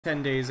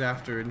10 days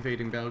after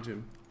invading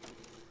Belgium.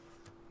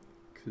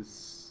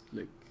 Because,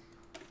 like,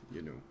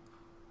 you know,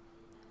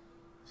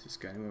 this is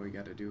kind of what we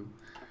gotta do.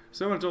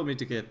 Someone told me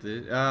to get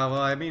the... well,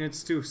 I mean,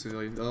 it's too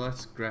silly.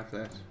 Let's grab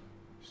that.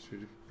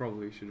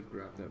 Probably should have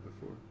grabbed that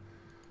before.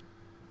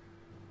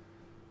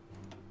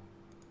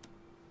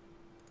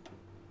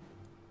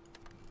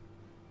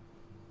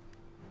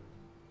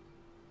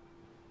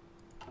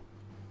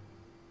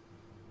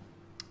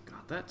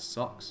 God, that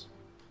sucks.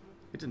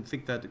 I didn't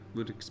think that it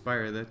would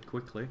expire that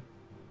quickly.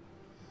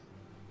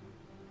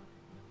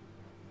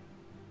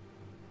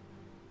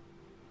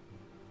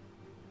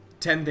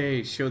 "10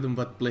 days, show them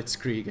what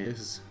Blitzkrieg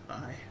is."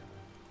 Aye.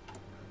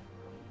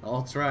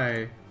 I'll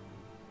try.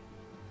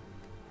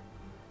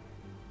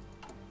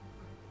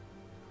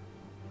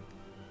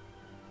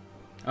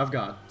 I've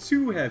got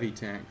 2 heavy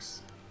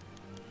tanks.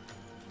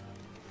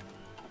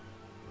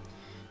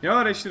 You know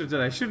what I should have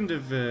done? I shouldn't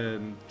have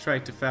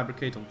tried to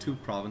fabricate on 2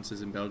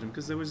 provinces in Belgium,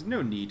 because there was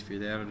no need for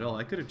that at all.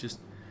 I could have just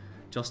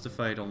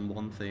justified on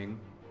 1 thing.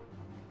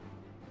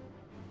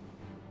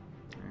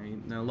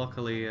 Alright, now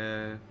luckily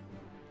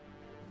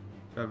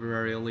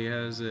February only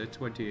has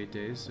 28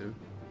 days, so...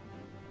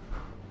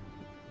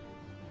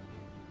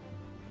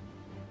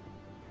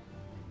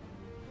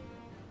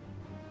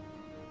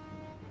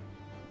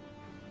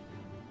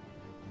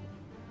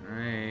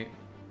 Alright,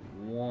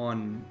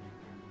 1,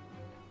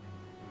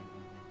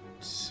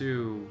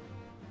 2,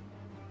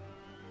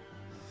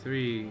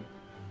 3,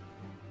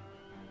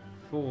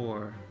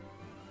 4.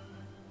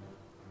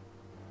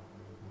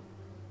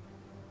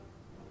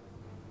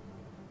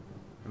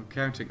 I'm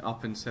counting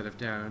up instead of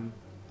down.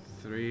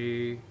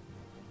 3,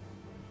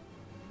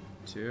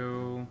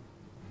 2,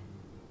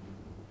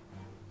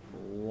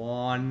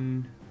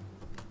 1.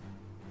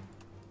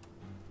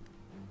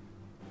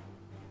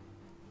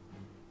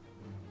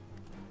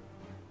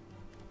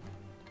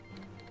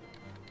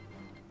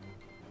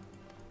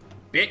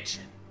 Bitch!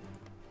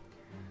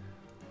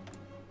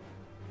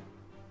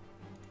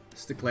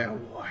 Let's declare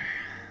war.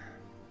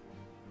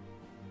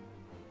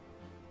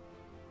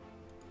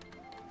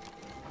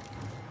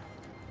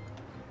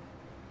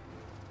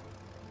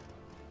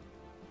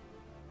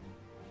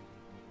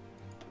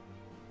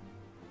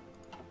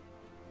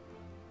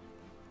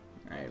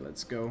 Alright,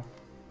 let's go.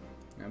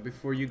 Now,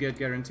 before you get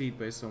guaranteed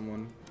by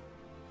someone.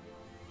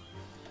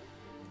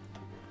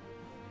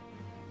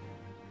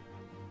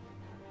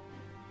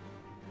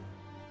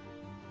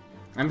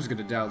 I'm just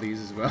gonna dow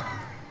these as well.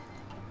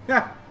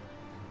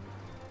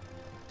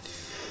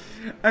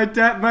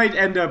 That might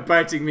end up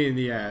biting me in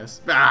the ass.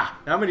 Ah!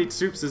 How many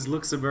troops is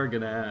Luxembourg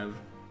gonna have?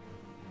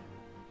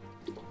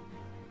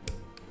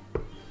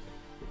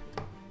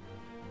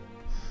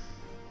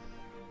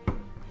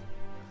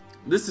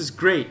 This is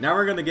great. Now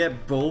we're gonna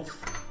get both.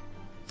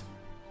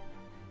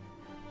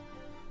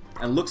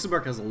 And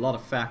Luxembourg has a lot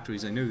of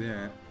factories, I knew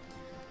that.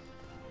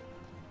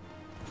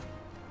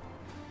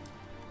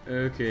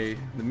 Okay,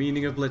 the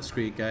meaning of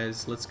Blitzkrieg,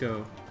 guys. Let's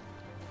go.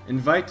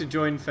 Invite to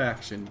join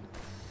faction.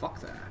 Fuck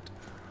that.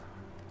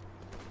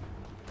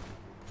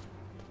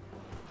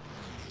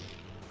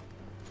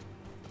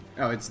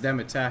 Oh, it's them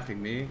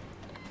attacking me.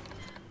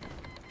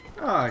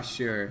 Ah, oh,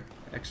 sure.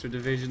 Extra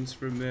divisions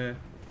from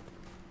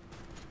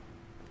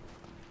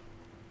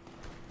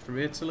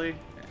Italy.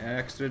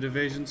 Extra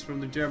divisions from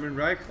the German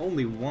Reich.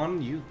 Only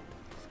 1? You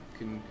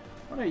fucking...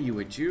 What are you,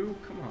 a Jew?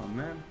 Come on,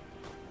 man.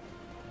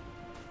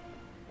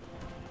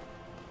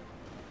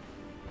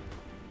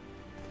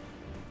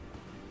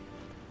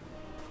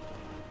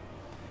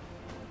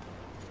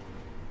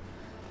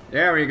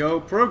 There we go,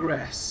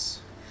 progress.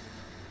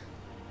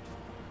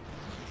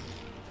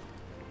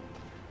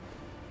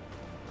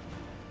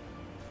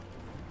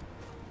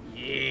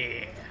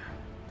 Yeah.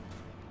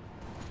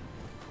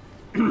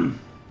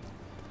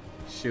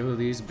 Show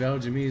these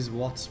Belgiumese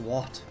what's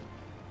what.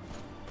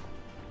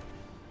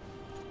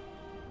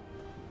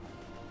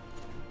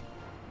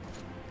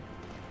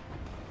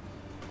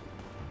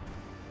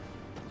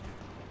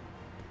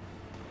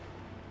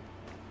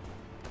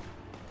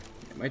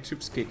 My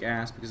troops kick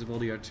ass because of all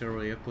the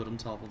artillery I put on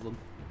top of them.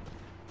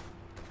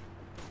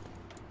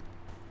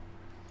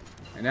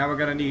 And now we're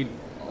gonna need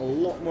a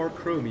lot more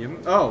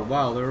chromium. Oh,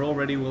 wow, they're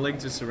already willing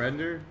to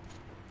surrender?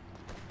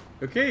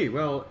 Okay,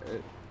 well...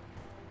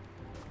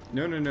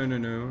 No.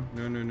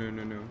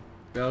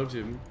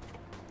 Belgium.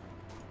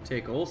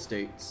 Take all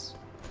states.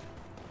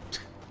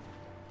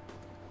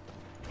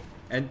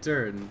 End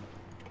turn.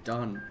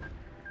 Done.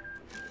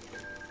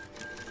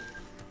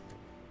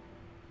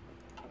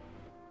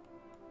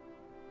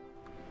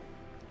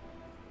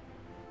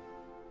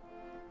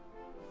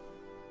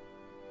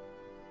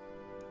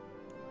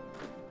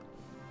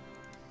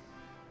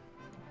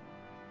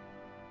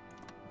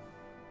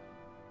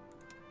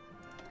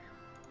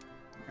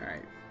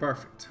 Alright,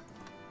 perfect.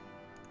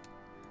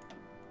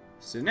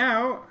 So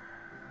now...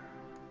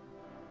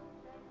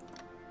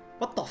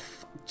 What the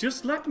f...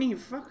 Just let me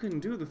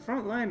fucking do the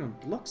front line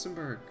of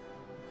Luxembourg.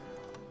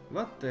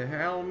 What the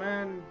hell,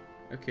 man?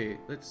 Okay,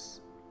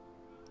 let's...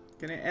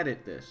 Can I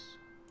edit this?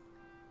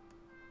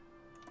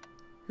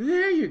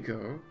 There you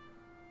go.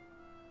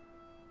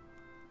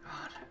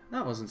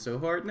 That wasn't so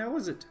hard now,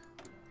 was it?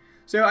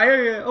 So I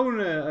own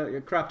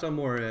a crap ton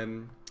more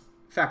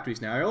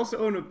factories now. I also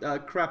own a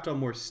crap ton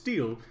more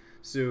steel.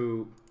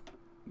 So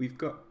we've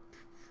got...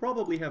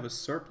 probably have a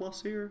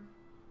surplus here.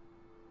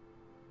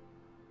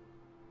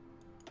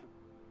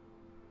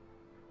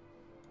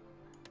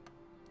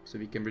 So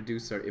we can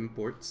reduce our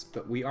imports.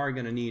 But we are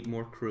going to need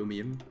more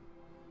chromium.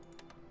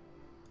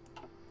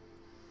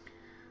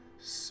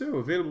 So,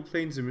 available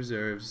planes and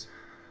reserves.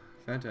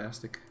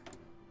 Fantastic.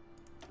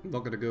 I'm not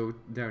going to go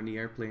down the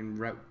airplane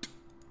route.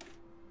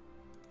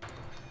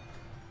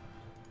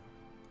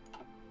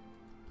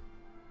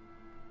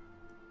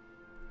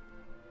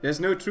 There's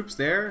no troops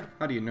there?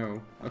 How do you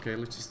know? Okay,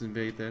 let's just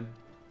invade then.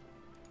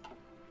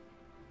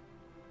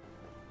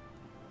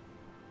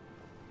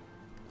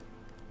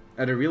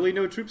 Are there really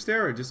no troops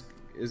there, or just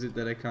is it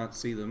that I can't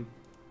see them?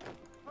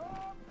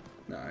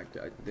 No,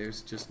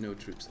 there's just no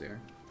troops there.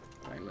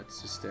 Alright,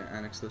 let's just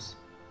annex this.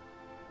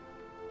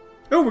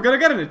 Oh, we're gonna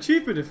get an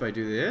achievement if I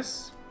do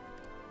this.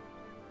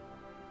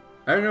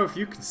 I don't know if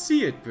you can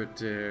see it,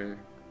 but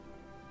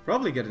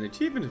probably get an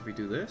achievement if we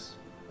do this.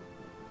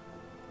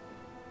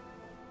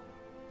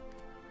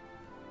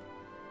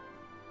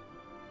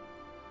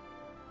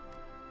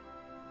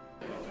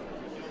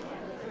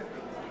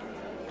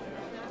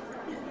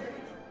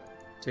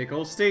 Take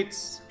all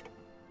states.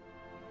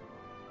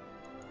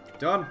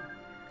 Done.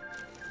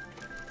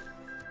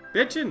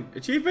 Bitchin'!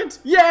 Achievement?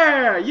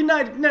 Yeah!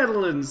 United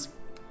Netherlands!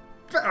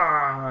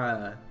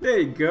 Ah, there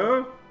you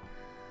go.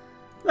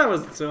 That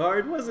wasn't so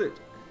hard, was it?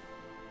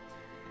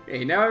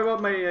 Hey, now I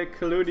want my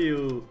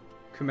colonial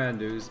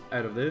commandos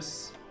out of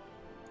this.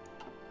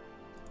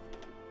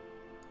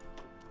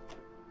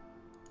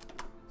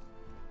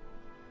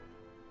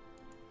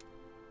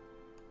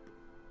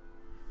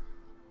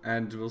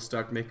 And we'll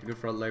start making a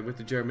front line with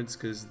the Germans,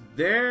 because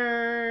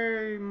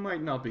they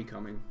might not be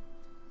coming.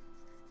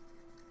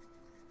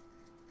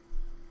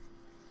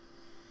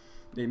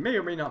 They may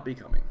or may not be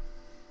coming.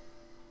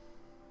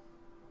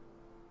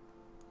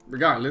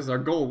 Regardless, our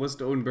goal was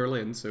to own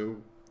Berlin, so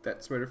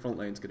that's where the front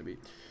line's going to be.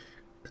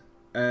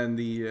 And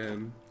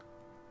the...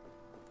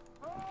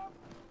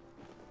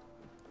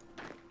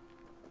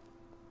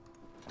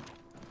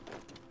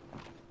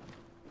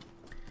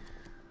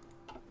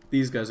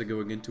 these guys are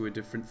going into a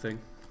different thing.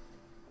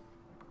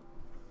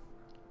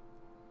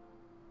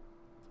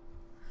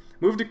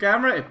 Move the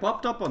camera, it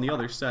popped up on the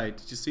other side.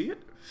 Did you see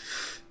it?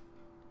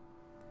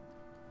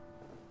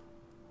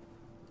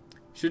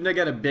 Shouldn't I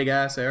get a big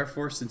ass air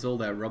force since all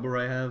that rubber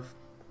I have?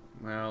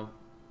 Well,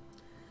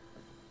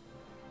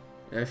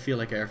 I feel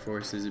like air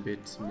force is a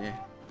bit meh.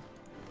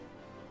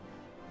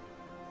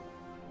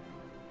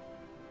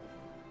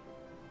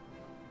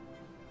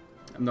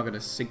 I'm not gonna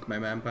sink my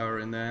manpower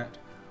in that.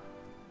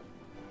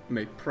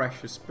 My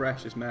precious,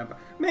 precious manpower.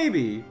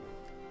 Maybe!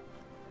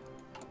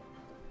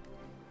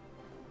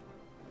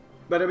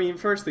 But I mean,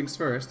 first things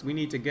first, we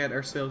need to get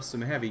ourselves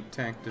some heavy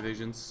tank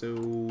divisions, so...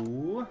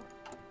 let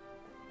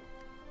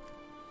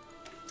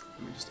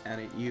me just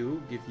edit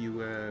you, give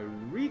you a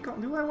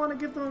recon... do I want to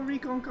give them a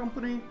recon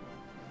company?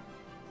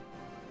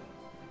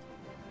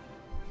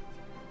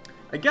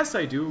 I guess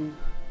I do.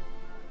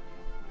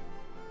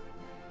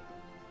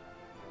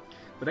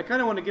 But I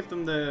kind of want to give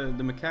them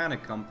the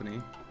mechanic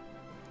company.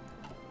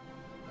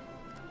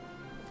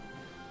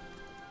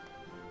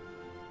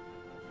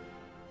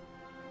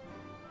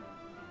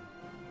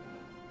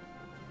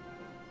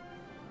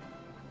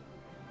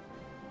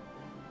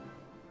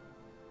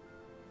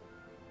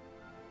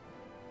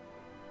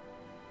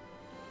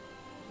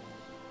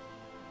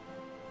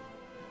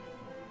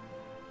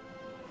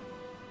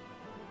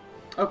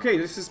 Okay,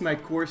 this is my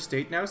core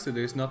state now, so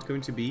there's not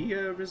going to be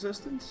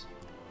resistance.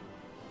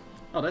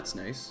 Oh, that's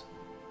nice.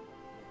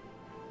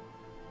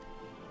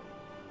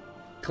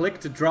 Click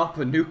to drop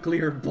a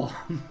nuclear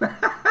bomb.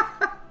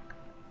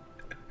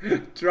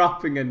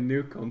 Dropping a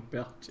nuke on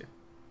Belgium.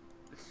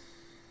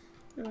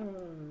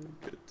 Oh,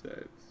 good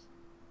times.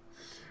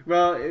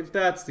 Well, if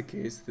that's the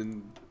case,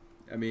 then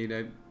I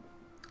mean,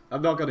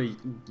 I'm not gonna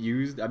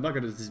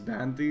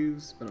disband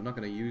these, but I'm not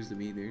gonna use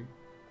them either.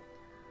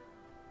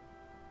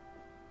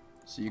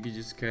 So you could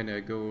just kind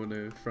of go on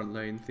a front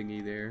line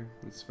thingy there.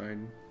 That's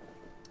fine.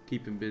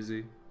 Keep him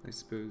busy, I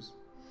suppose.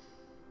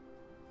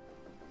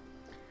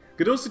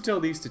 Could also tell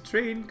these to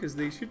train, because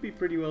they should be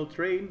pretty well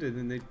trained, and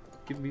then they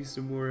give me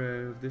some more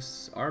of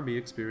this army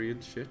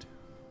experience shit.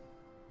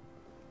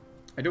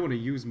 I don't want to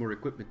use more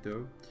equipment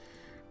though.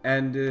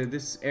 And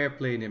this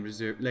airplane in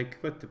reserve, like,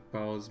 what the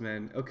balls,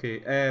 man. Okay,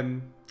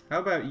 how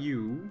about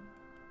you?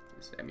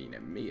 I mean,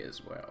 and me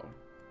as well.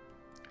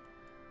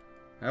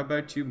 How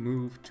about you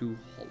move to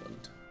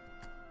Holland?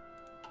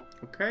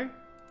 Okay.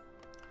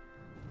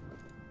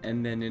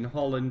 And then in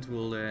Holland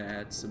we'll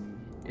add some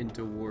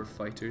interwar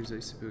fighters, I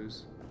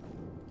suppose.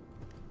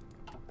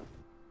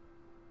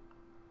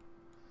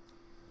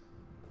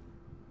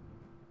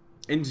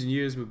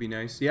 Engineers would be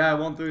nice. Yeah, I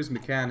want those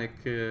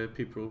mechanic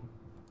people.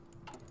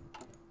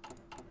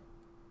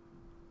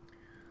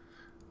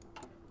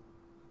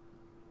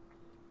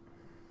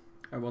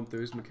 I want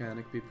those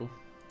mechanic people.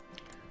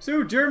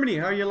 So, Germany,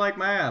 how you like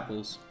my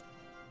apples?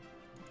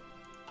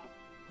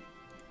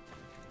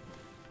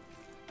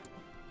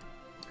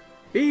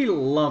 He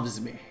loves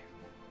me.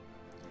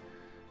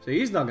 So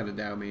he's not gonna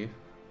doubt me.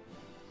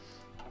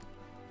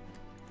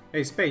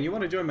 Hey, Spain, you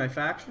want to join my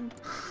faction?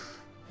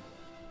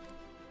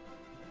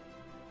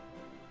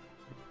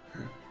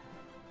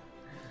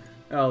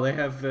 Oh, they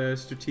have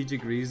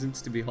strategic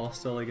reasons to be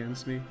hostile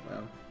against me?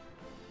 Well.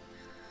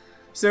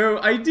 So,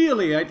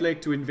 ideally, I'd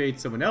like to invade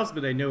someone else,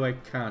 but I know I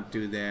can't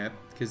do that.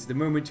 Because the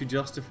moment you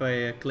justify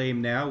a claim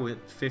now with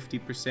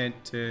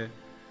 50%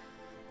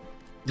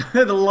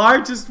 the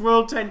largest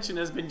world tension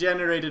has been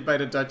generated by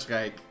the Dutch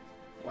Reich.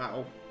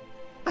 Wow.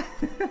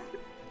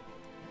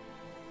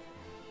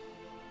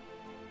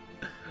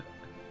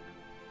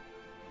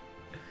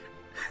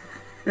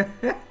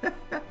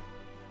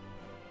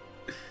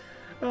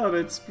 Oh,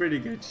 that's pretty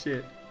good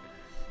shit.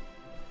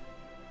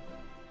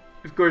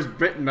 Of course,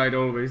 Britain might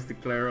always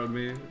declare on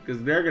me,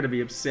 because they're going to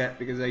be upset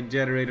because I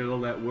generated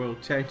all that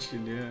world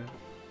tension, yeah.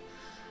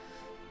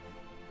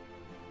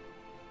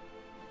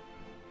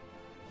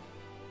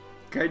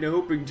 Kind of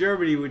hoping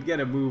Germany would get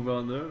a move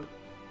on, though.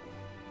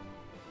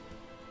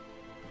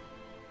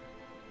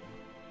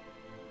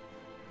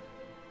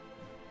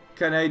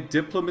 Can I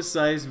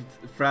diplomatize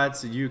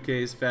France and UK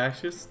as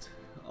fascist?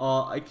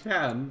 I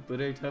can, but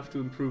I'd have to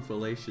improve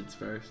relations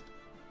first.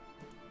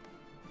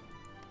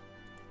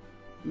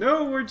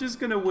 No, we're just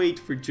gonna wait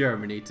for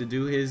Germany to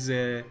do his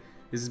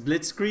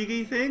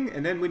blitzkrieg thing,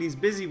 and then when he's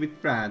busy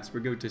with France, we're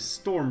going to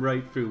storm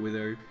right through with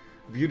our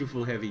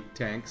beautiful heavy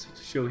tanks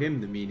to show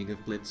him the meaning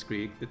of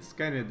blitzkrieg. That's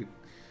kind of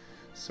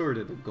sort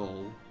of the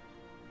goal.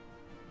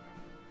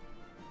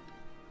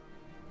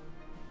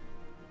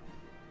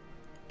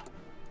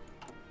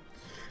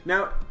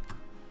 Now,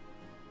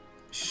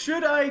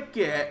 should I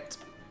get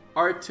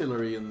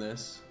artillery in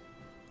this?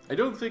 I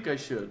don't think I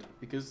should,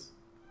 because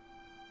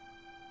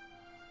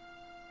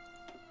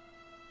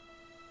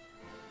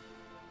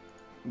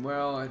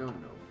well, I don't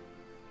know.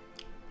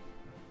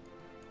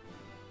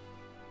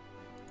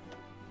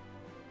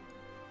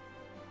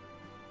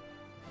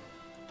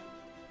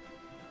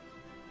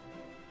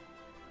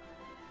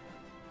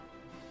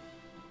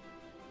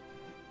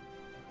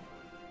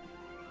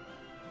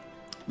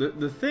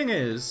 The thing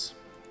is,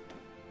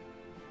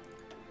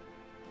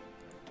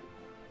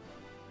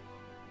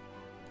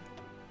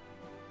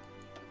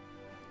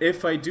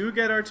 if I do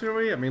get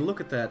artillery, I mean, look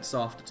at that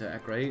soft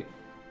attack, right?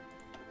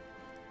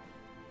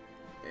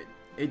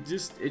 It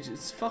just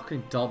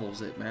fucking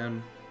doubles it,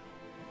 man.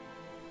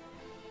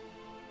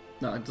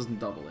 No, it doesn't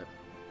double it.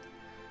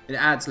 It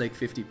adds like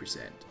 50%.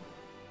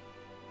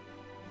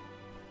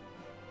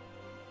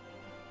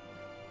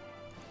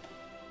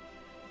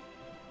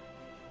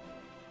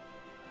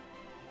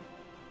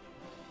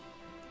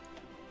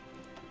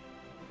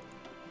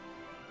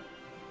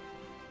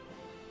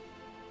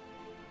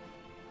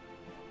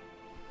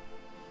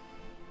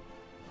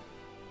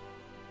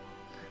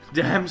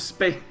 Damn,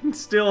 Spain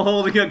still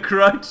holding a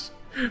grudge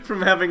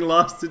from having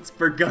lost its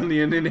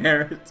Burgundian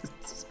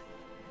inheritance.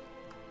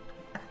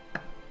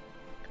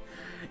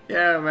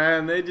 Yeah,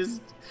 man, they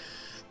just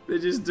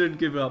don't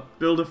give up.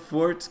 Build a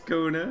fort,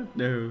 Kona?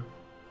 No.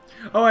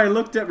 Oh, I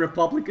looked at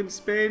Republican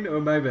Spain? Oh,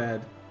 my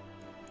bad.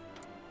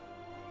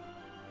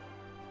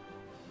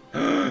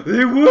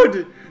 They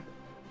would!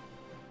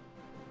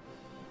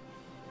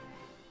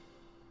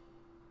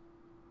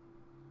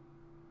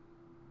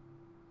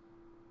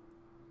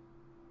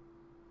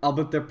 Oh,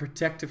 but they're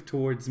protective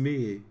towards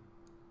me.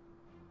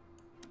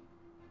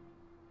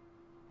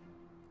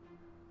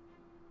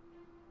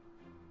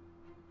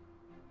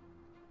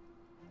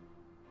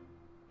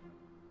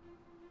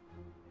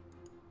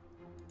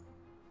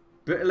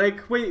 But,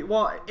 like, wait,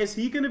 what? Is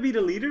he gonna be the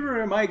leader,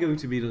 or am I going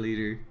to be the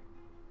leader?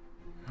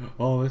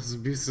 Oh, this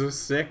would be so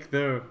sick,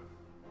 though.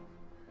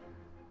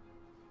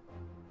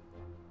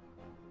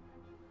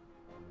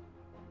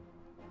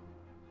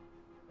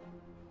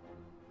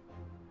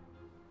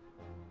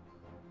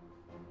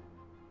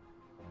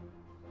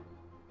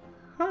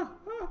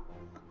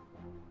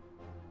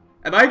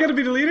 Am I gonna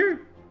be the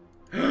leader?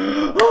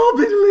 Oh, I'll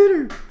be the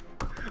leader!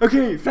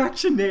 Okay,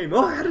 faction name.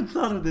 Oh, I hadn't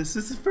thought of this.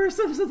 This is the first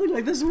time something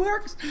like this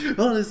works.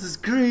 Oh, this is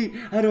great.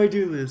 How do I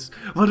do this?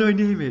 What do I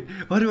name it?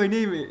 What do I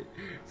name it?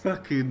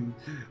 Fucking...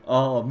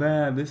 Oh,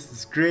 man, this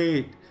is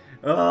great.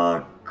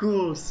 Oh,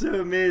 cool.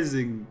 So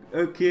amazing.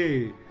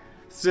 Okay.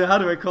 So how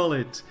do I call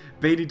it?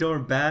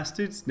 Benidorm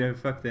Bastards? No,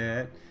 fuck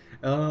that.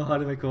 Oh, how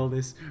do I call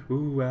this?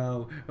 Ooh,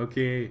 wow.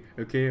 Okay.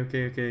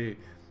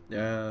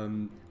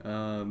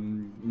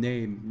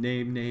 Name.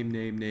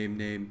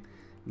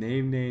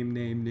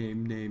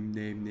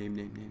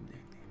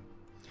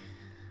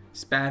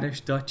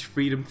 Spanish, Dutch,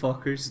 freedom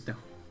fuckers. No.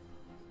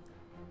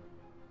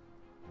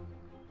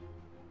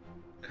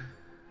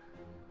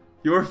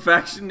 Your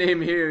faction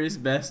name here is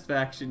best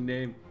faction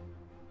name.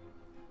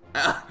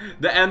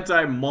 The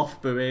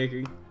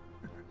anti-moth-beweging.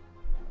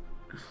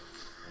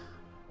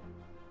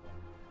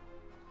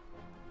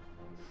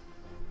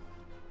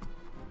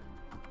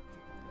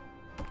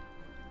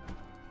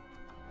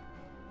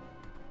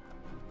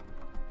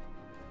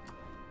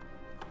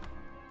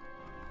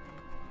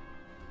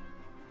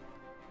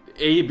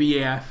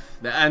 ABF,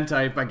 the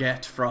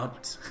anti-baguette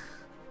front.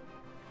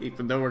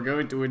 Even though we're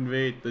going to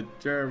invade the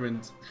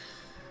Germans.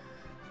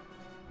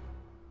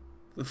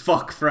 The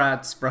fuck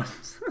frats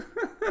front.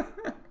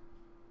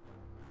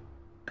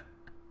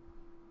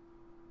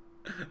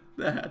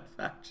 The hat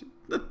faction.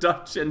 The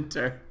Dutch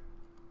enter.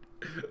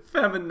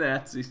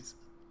 Feminazis.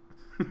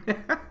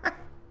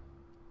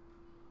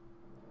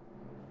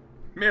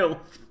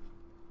 MILF.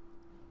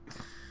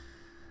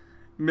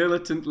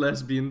 Militant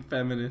lesbian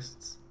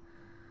feminists.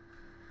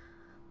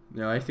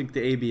 No, I think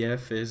the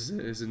ABF is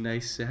a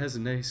nice, it has a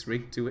nice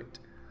ring to it.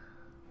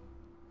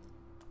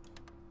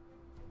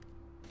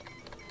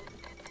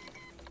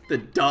 The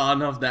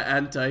dawn of the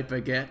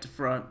anti-baguette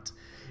front.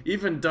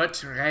 Even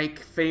Dutch Reich,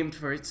 famed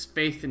for its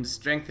faith in the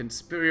strength and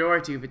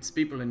superiority of its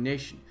people and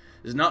nation,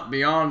 is not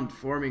beyond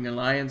forming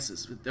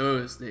alliances with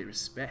those they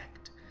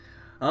respect.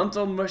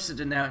 Anton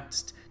Mercer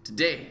announced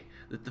today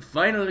that the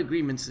final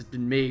agreements have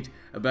been made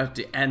about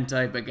the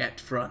anti-baguette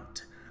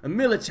front, a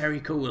military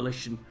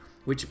coalition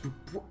which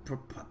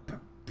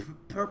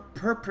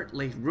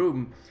purportedly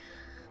room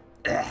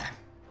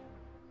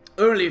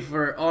only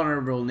for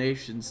honorable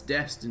nations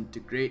destined to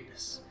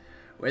greatness.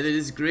 Whether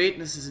this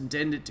greatness is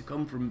intended to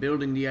come from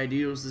building the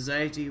ideal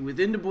society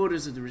within the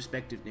borders of the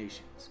respective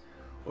nations,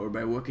 or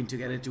by working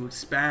together to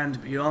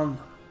expand beyond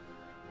them,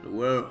 the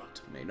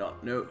world may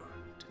not know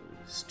until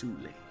it is too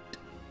late.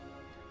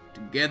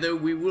 Together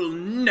we will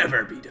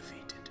never be defeated.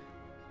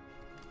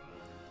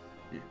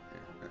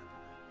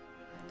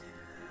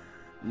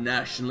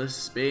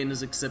 Nationalist Spain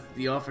has accepted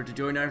the offer to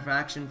join our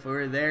faction.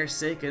 For their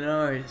sake and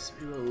ours,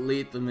 we will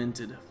lead them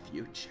into the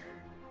future.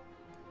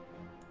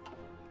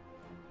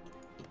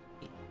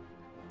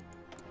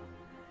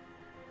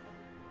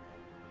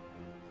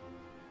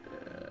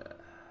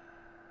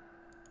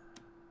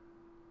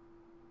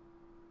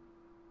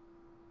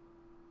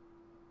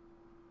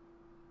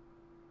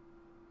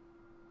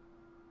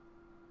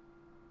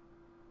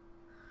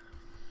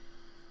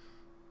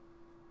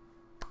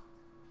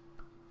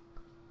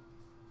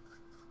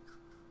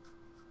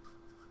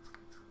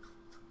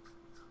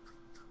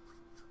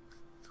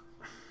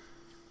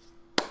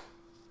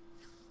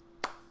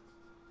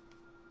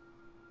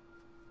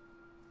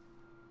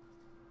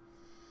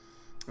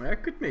 I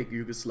could make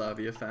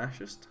Yugoslavia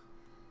fascist.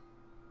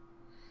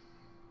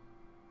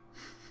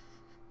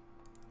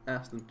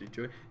 Ask them to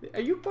join.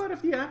 Are you part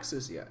of the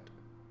Axis yet?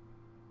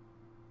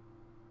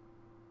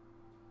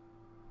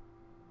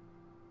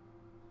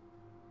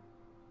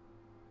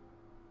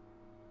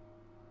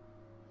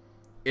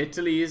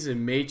 Italy is a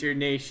major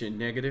nation,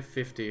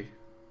 -50.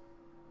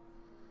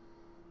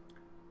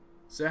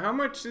 So how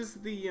much is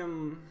the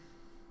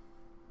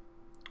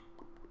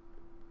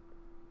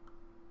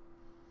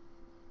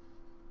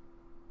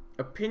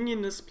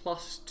opinion is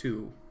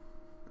 +2.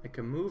 I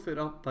can move it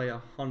up by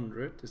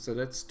 100, so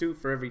that's 2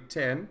 for every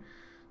 10.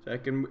 So I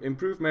can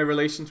improve my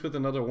relations with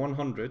another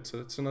 100, so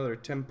that's another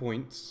 10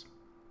 points.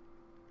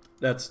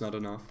 That's not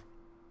enough.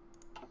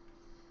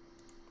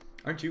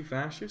 Aren't you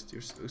fascist?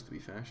 You're supposed to be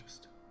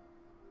fascist.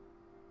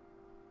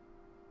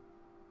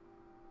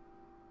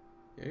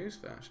 Yeah, he's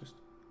fascist.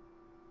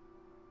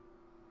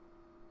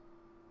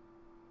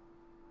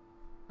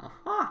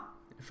 Aha!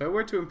 If I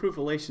were to improve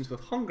relations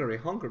with Hungary,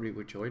 Hungary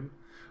would join.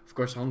 Of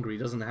course, Hungary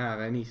doesn't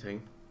have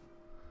anything.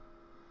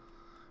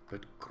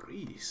 But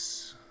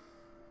Greece...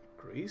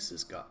 Greece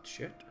has got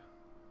shit.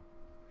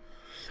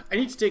 I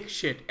need to take a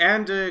shit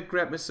and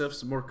grab myself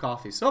some more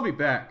coffee. So I'll be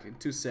back in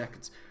 2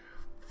 seconds.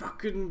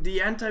 Fucking the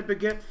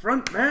anti-baguette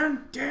front,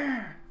 man!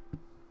 Damn!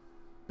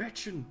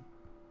 Betchin'.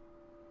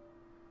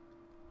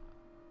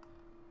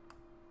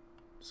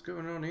 What's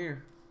going on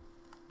here?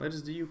 Why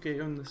does the UK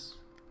own this?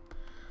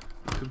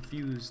 I'm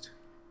confused.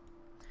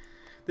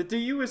 Did the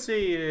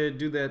USA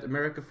do that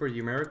America for the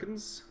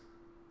Americans?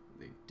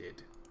 They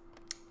did.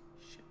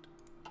 Shit.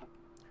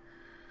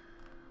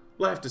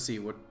 We'll have to see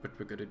what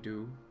we're gonna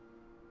do.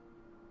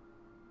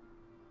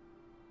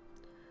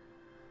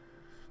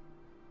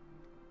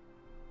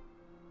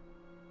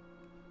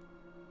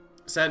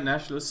 Sad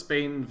nationalist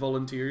Spain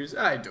volunteers.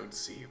 I don't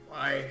see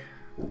why.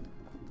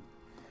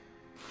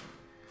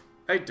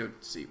 I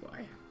don't see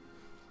why.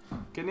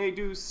 Can I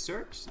do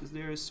search? Is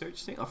there a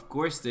search thing? Of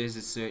course there's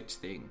a search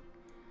thing.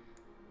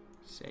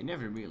 So I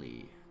never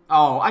really...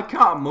 Oh, I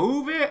can't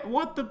move it?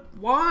 What the...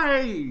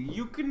 Why?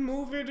 You can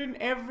move it in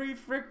every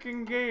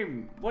freaking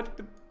game. What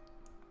the...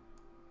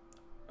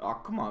 Oh,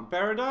 come on,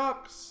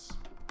 Paradox.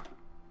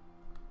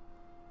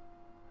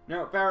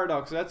 No,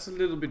 Paradox, that's a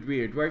little bit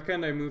weird. Why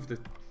can't I move the...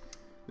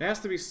 There has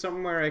to be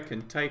somewhere I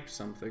can type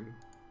something.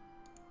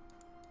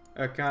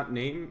 I can't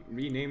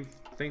rename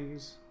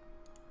things.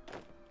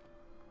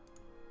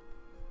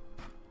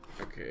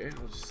 Okay,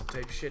 I'll just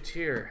type shit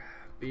here.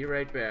 Be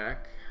right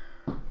back.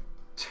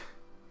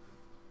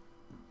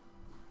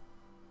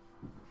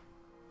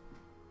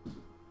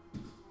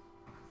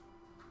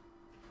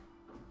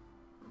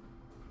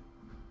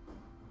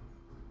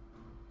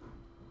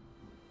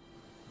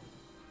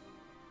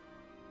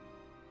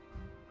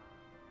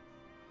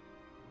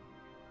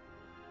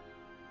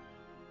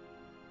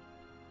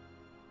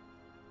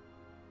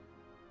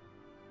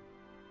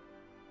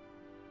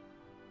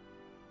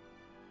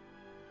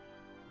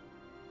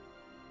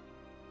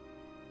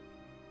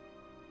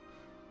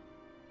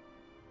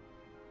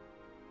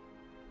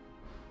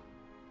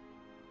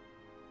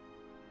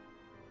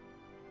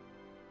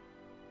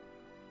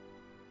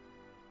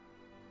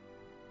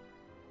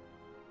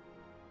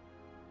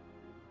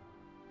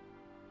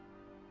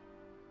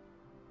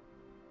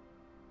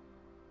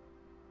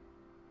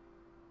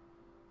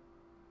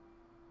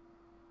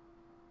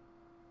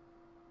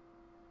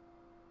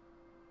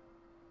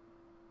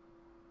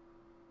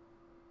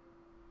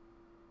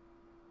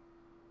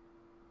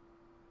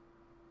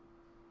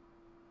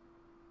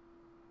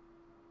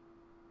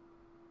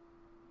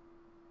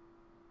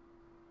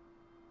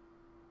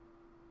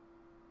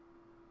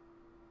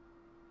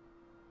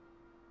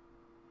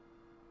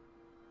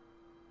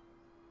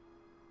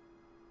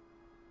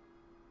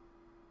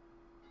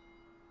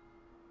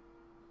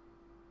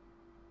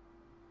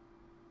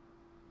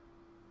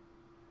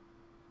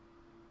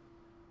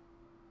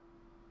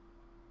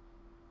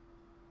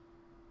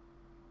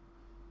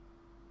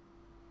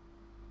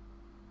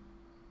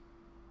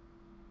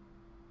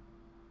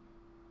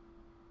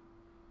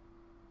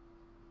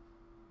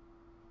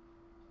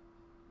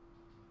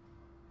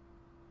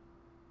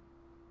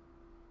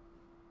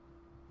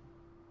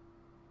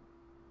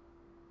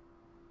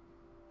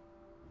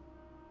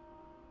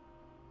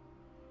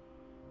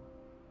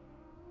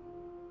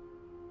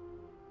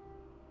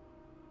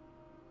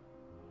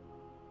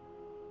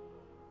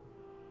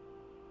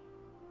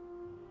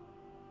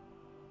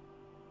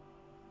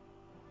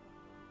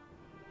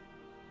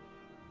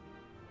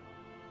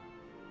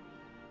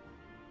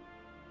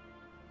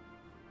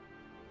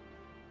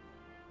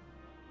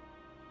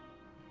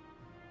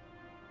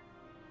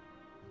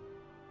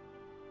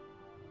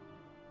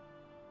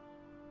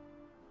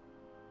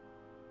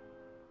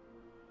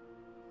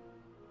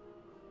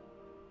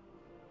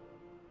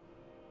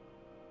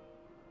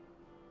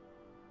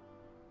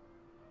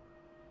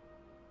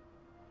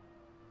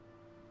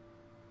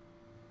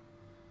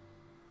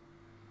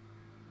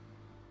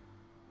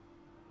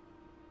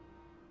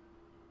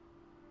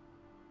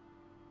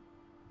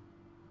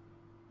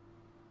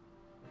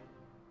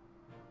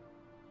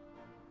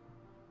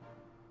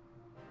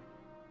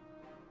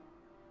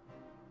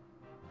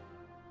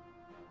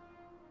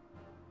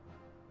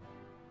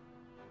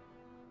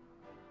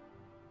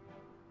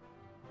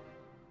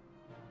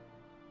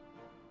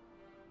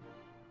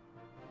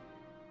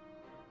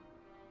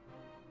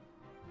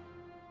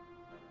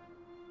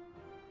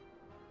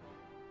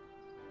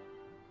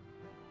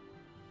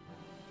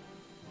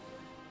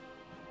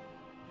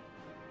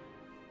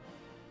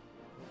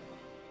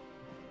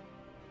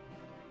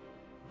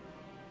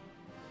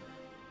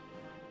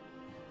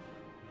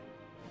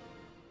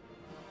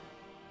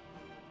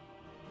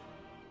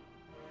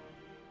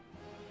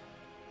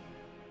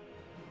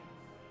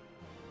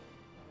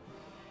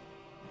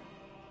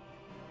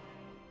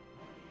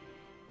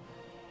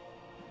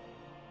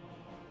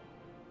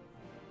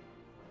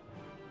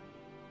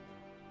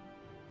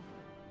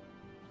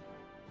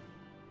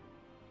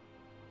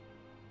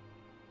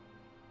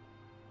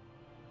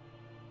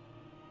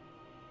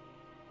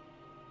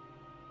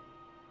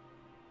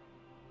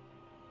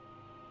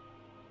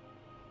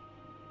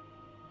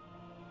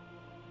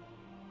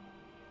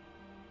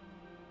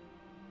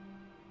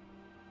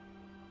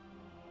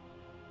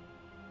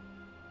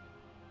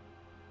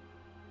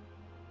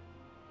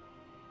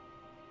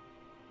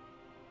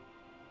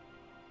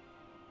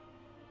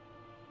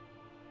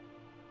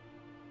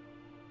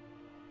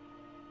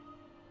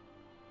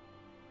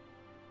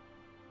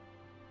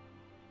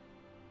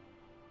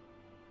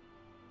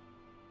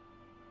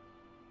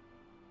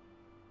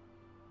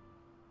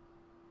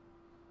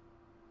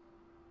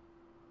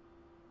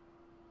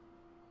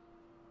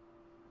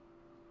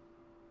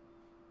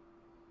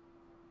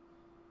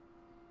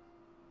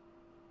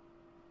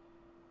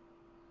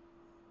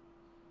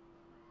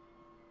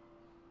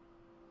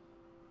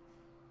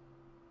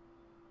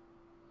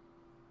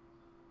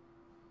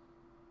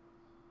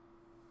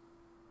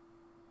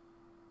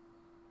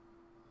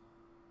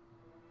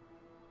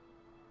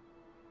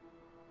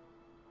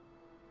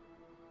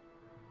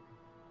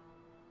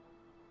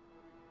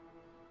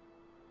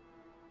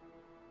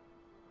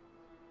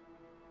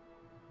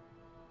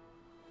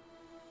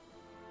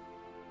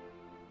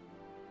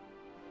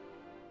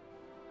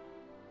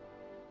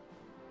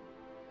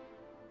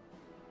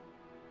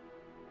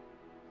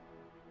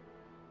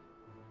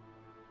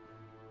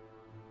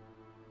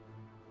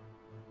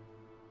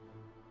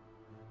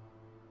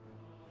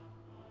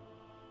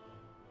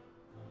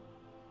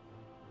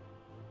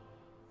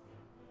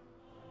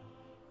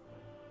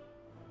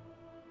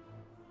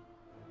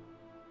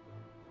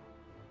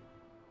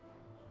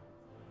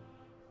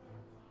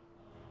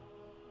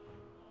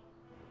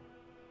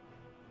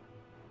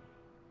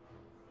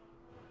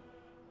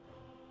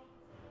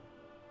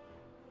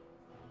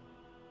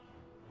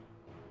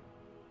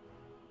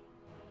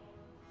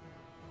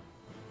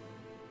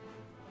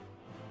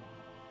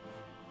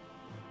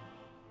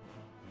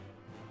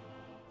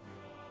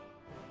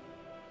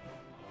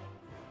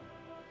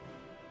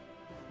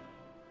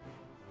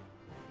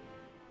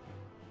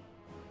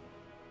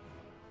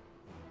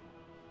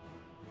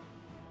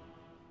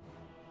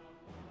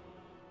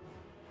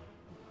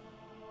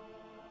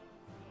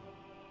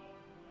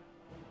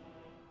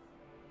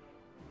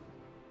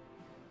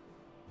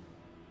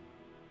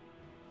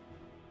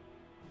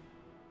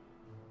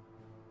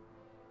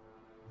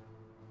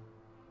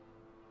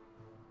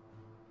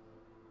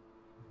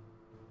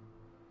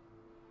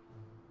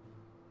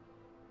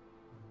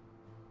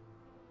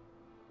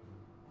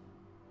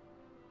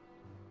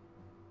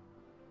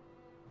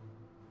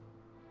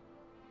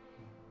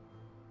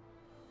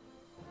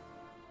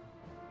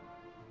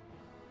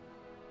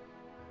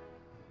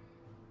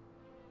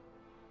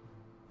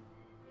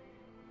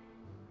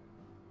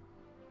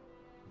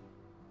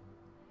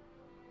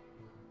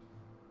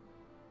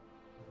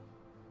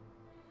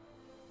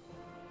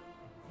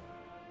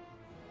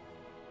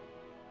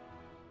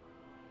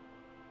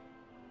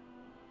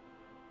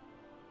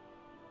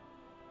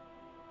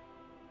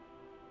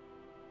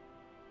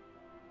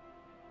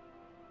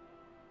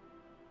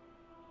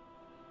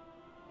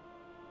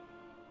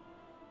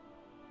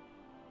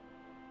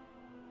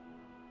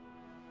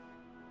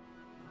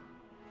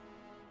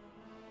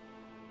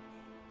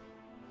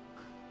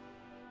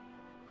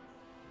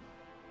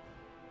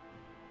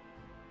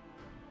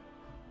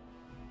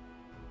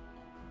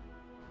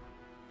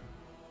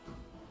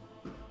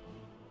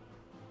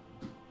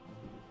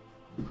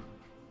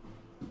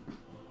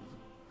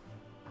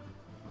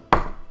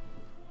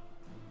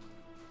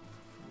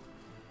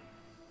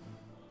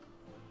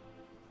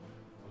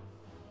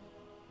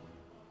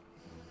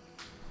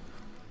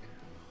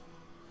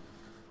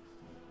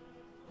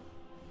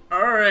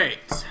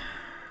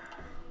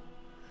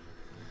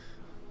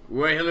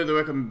 Well, hello there,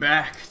 welcome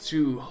back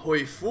to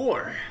Hoi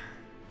 4.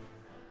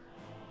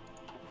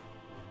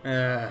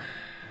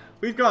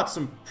 We've got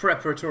some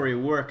preparatory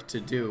work to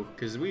do,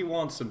 because we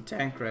want some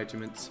tank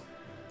regiments.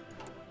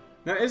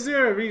 Now, is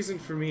there a reason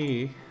for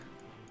me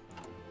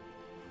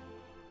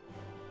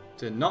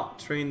to not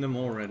train them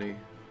already?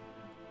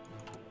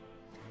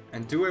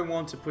 And do I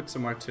want to put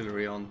some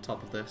artillery on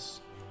top of this?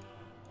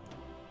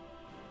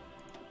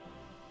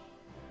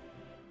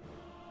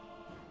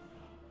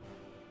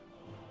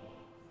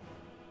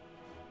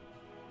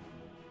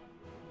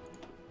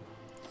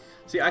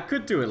 See, I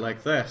could do it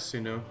like this,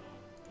 you know.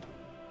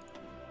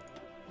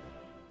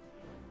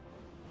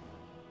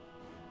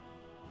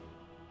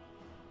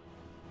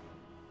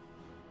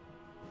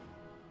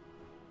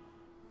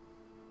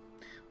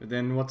 But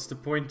then what's the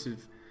point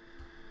of...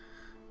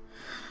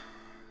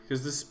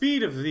 Because the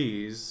speed of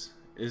these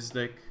is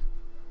like...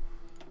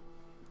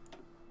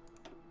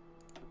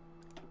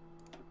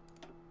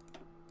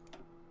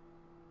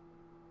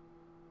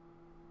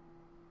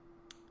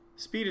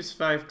 Speed is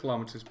 5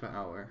 kilometers per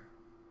hour.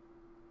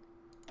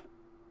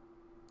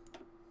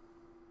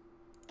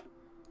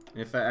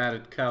 If I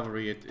added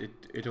cavalry,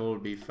 it'd all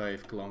be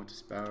 5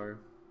 kilometers per hour.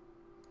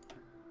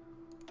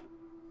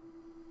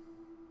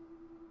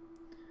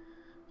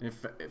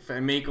 If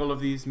I make all of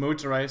these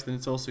motorized, then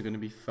it's also going to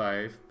be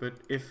 5. But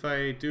if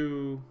I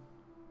do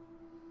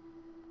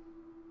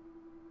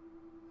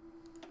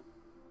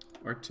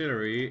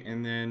artillery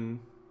and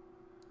then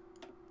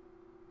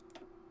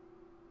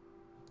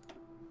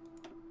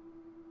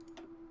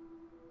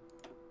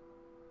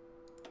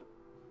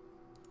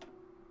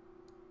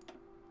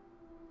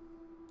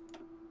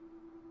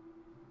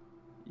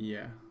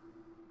yeah,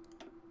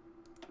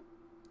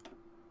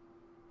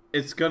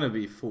 it's gonna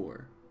be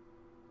 4.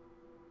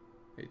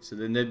 Right, so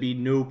then there'd be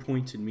no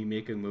point in me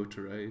making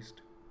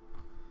motorized.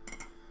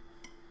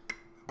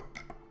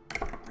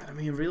 I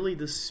mean, really,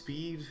 the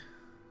speed,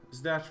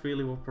 is that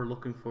really what we're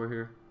looking for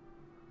here?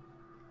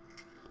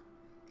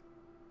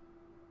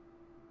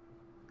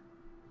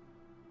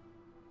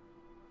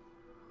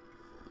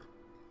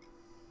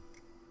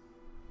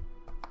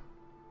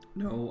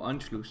 No,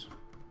 Anschluss.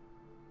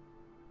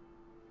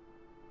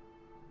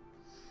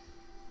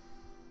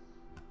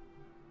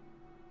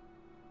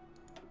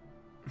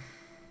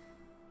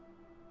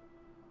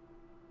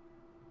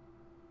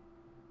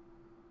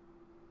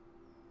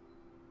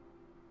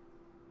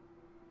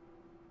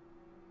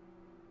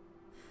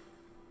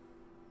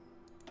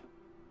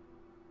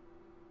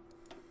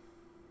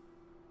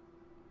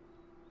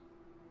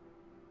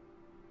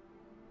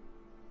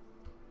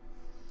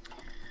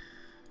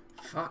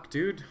 Fuck,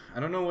 dude. I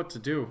don't know what to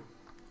do.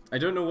 I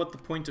don't know what the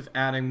point of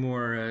adding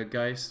more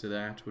guys to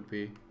that would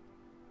be.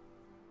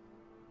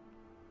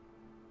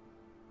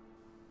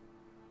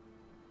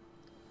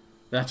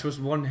 That was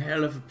one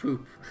hell of a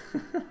poop.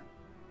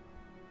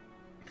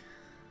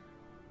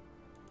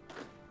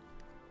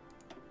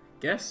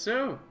 Guess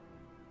so.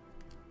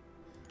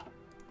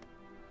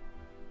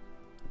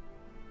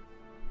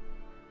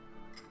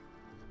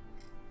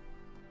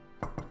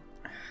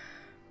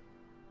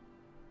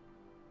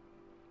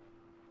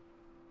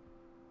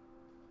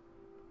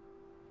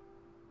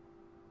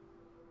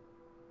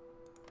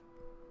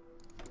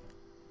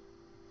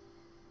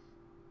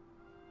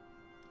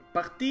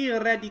 Parti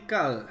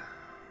radical.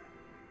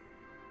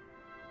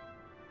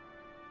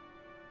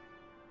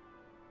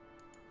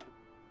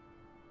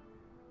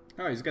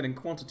 Oh, he's getting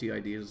quantity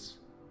ideas.